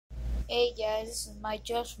Hey guys, this is Mike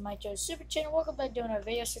Jones from Mike Jones Super Channel. Welcome back to another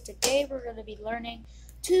video. So today we're going to be learning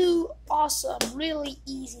two awesome, really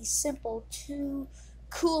easy, simple, two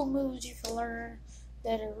cool moves you can learn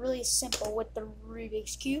that are really simple with the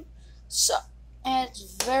Rubik's Cube. And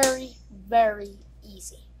it's very, very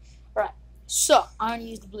easy. Alright, so I'm going to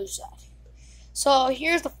use the blue side. So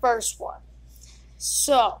here's the first one.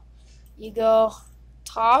 So you go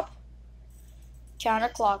top,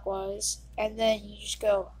 counterclockwise, and then you just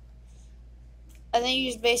go. And then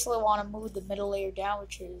you just basically want to move the middle layer down,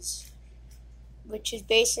 which is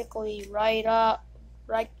basically right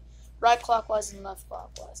clockwise and left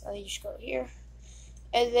clockwise. And then you just go here,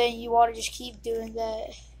 and then you want to just keep doing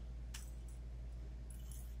that.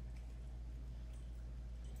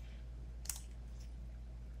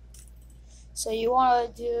 So you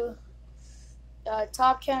want to do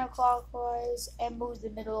top counterclockwise and move the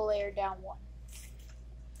middle layer down one.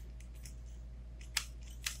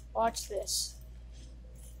 Watch this.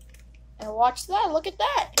 And watch that. Look at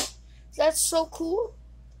that. That's so cool.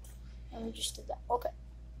 Let me just do that. Okay.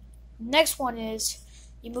 Next one is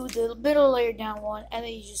you move the middle layer down one, and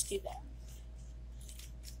then you just do that.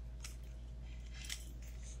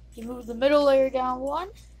 You move the middle layer down one,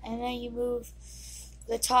 and then you move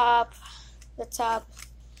the top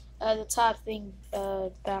thing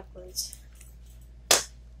backwards.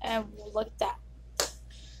 And look at that.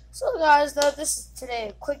 So guys, this is today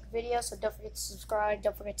a quick video, so don't forget to subscribe,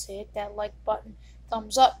 don't forget to hit that like button,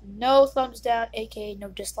 thumbs up, no thumbs down, aka no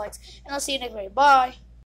dislikes, and I'll see you next video. Bye!